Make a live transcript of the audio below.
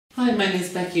Hi, my name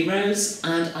is Becky Rose,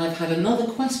 and I've had another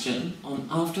question on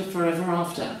After Forever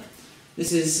After.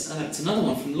 This is it's another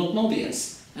one from Lord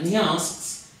Mobius, and he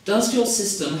asks, does your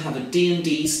system have a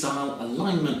D&D style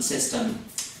alignment system?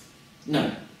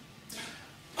 No.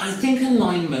 I think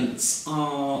alignments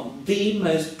are the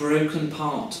most broken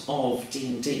part of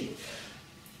D&D.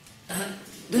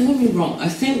 Don't get me wrong, I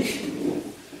think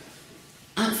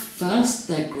at first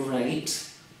they're great,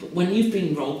 but when you've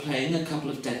been role-playing a couple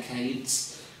of decades,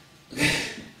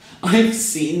 I've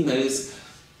seen those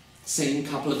same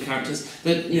couple of characters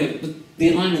that, you know,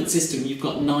 the alignment system, you've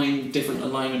got 9 different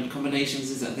alignment combinations,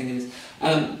 is that thing it is.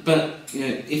 But, you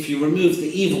know, if you remove the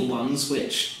evil ones,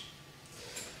 which,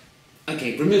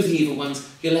 okay, remove the evil ones,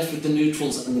 you're left with the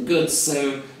neutrals and the goods.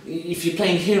 So if you're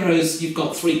playing heroes, you've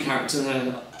got 3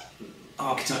 character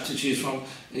archetypes to choose from,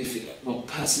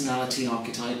 personality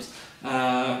archetypes.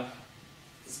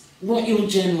 What you'll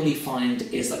generally find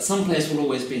is that some players will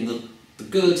always be in the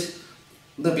good,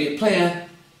 there'll be a player,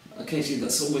 occasionally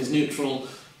that's always neutral,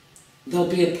 there'll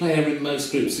be a player in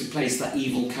most groups who plays that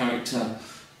evil character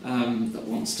that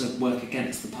wants to work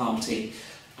against the party,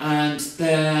 and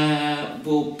there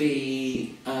will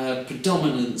be a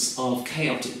predominance of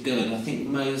chaotic good. I think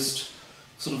most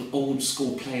sort of old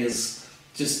school players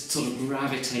just sort of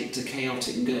gravitate to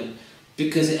chaotic good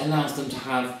because it allows them to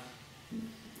have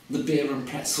the beer and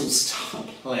pretzel style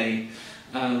play,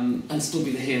 and still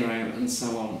be the hero and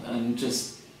so on, and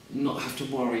just not have to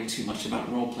worry too much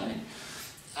about role-playing.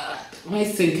 I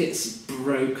think it's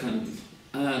broken.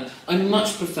 I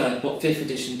much prefer what 5th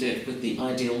edition did with the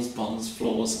ideals, bonds,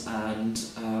 flaws, and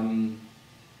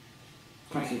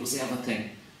crikey, what's the other thing?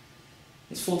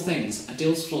 There's 4 things: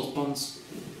 ideals, flaws, bonds,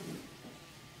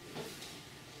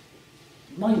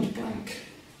 mind blank.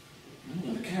 I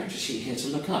don't have a character sheet here to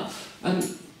look up.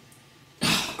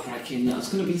 Cracking, that's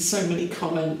going to be so many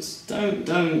comments. Don't.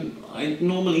 I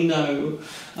normally know.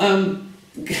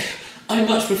 I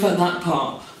much prefer that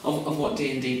part of what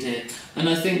D&D did. And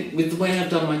I think with the way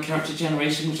I've done my character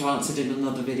generation, which I answered in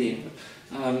another video,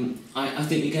 I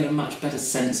think you get a much better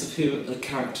sense of who a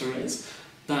character is.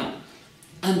 And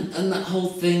that whole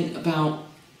thing about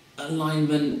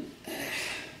alignment,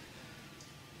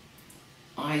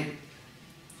 I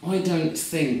don't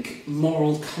think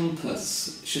moral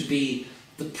compass should be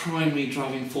the primary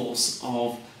driving force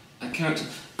of a character.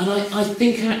 And I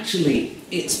think actually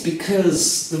it's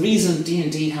because the reason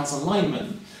D&D has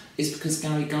alignment is because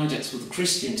Gary Gygax was a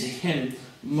Christian. To him,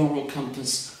 moral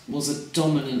compass was a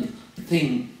dominant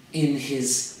thing in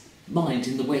his mind,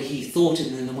 in the way he thought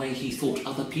and in the way he thought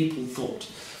other people thought.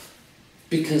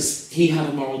 Because he had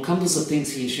a moral compass of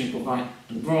things he assumed were right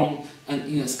and wrong, and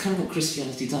you know, it's kind of what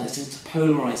Christianity does, it tends to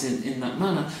polarise in that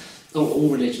manner, or all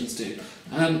religions do.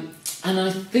 And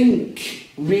I think,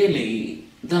 really,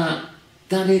 that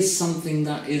is something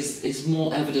that is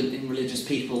more evident in religious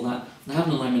people, that they have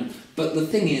an alignment. But the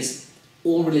thing is,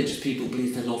 all religious people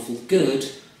believe they're lawful good,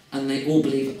 and they all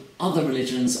believe other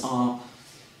religions are,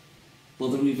 well,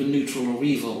 they're either neutral or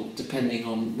evil, depending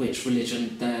on which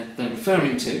religion they're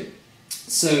referring to.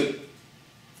 So,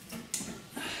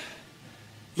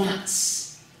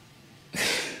 that's...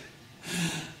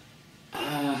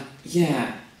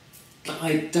 yeah,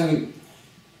 I don't...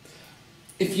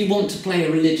 If you want to play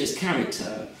a religious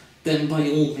character, then by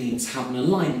all means have an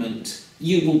alignment.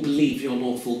 You will believe you're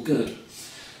lawful good.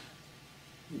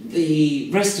 The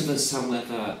rest of us,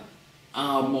 however,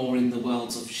 are more in the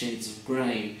worlds of shades of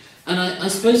grey. And I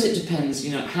suppose it depends,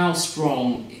 you know, how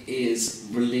strong is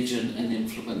religion and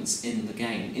influence in the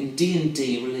game. In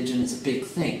D&D, religion is a big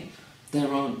thing.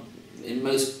 There are, in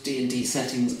most D&D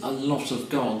settings, a lot of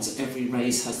gods. Every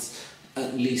race has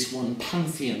at least one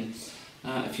pantheon.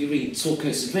 If you read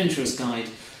Sorko's Adventurer's Guide,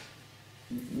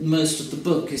 most of the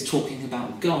book is talking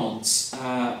about gods.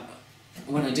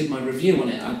 When I did my review on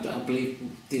it, I believe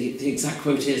the exact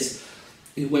quote is,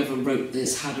 whoever wrote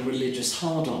this had a religious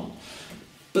hard-on.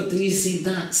 But you see,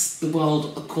 that's the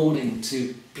world according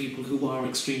to people who are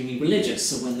extremely religious,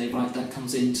 so when they write, that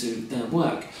comes into their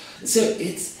work. So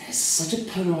it's such a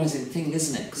polarising thing,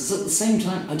 isn't it? Because at the same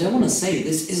time, I don't want to say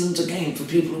this isn't a game for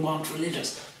people who aren't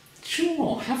religious.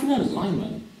 Sure, have an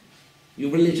alignment.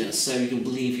 You're religious, so you'll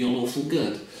believe you're lawful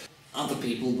good. Other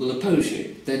people will oppose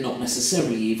you. They're not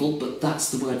necessarily evil, but that's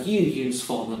the word you use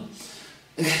for them.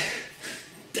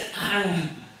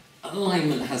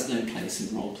 Alignment has no place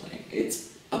in role-playing. It's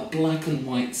a black and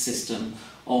white system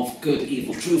of good,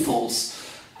 evil, true, false,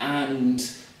 and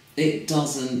it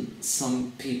doesn't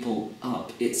sum people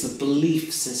up. It's a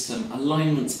belief system.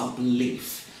 Alignments are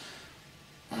belief.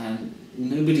 And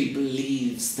nobody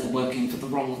believes they're working for the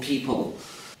wrong people.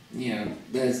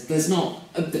 there's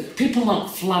not people aren't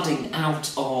flooding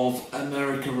out of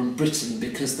America and Britain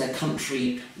because their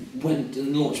country went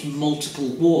and launched multiple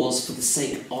wars for the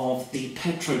sake of the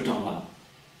petrodollar,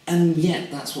 and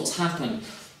yet that's what's happened.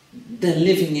 They're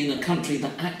living in a country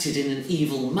that acted in an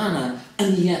evil manner,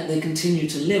 and yet they continue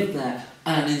to live there,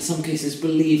 and in some cases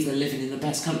believe they're living in the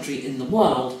best country in the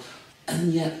world,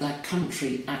 and yet that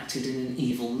country acted in an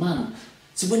evil manner.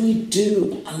 So when you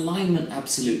do alignment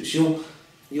absolutes,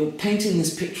 you're painting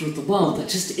this picture of the world that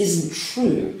just isn't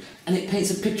true, and it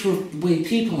paints a picture of the way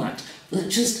people act that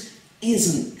just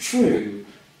isn't true.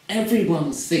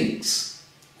 Everyone thinks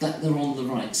that they're on the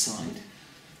right side.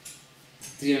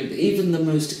 Even the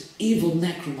most evil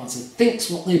necromancer thinks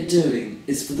what they're doing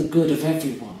is for the good of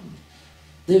everyone.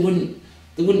 They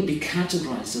wouldn't be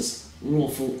categorised as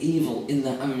lawful evil in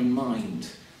their own mind.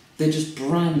 They're just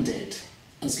branded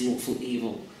as lawful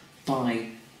evil by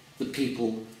the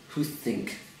people who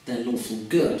think they're lawful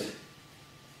good.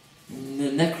 And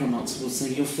the necromancer will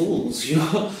say, "You're fools,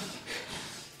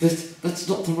 that's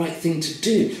not the right thing to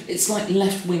do." It's like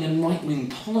left-wing and right-wing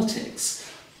politics.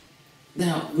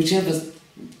 Now, whichever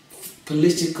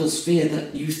political sphere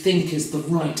that you think is the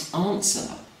right answer,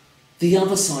 the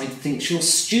other side thinks you're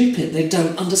stupid. They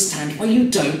don't understand why you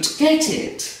don't get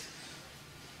it.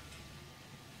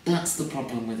 That's the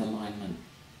problem with alignment.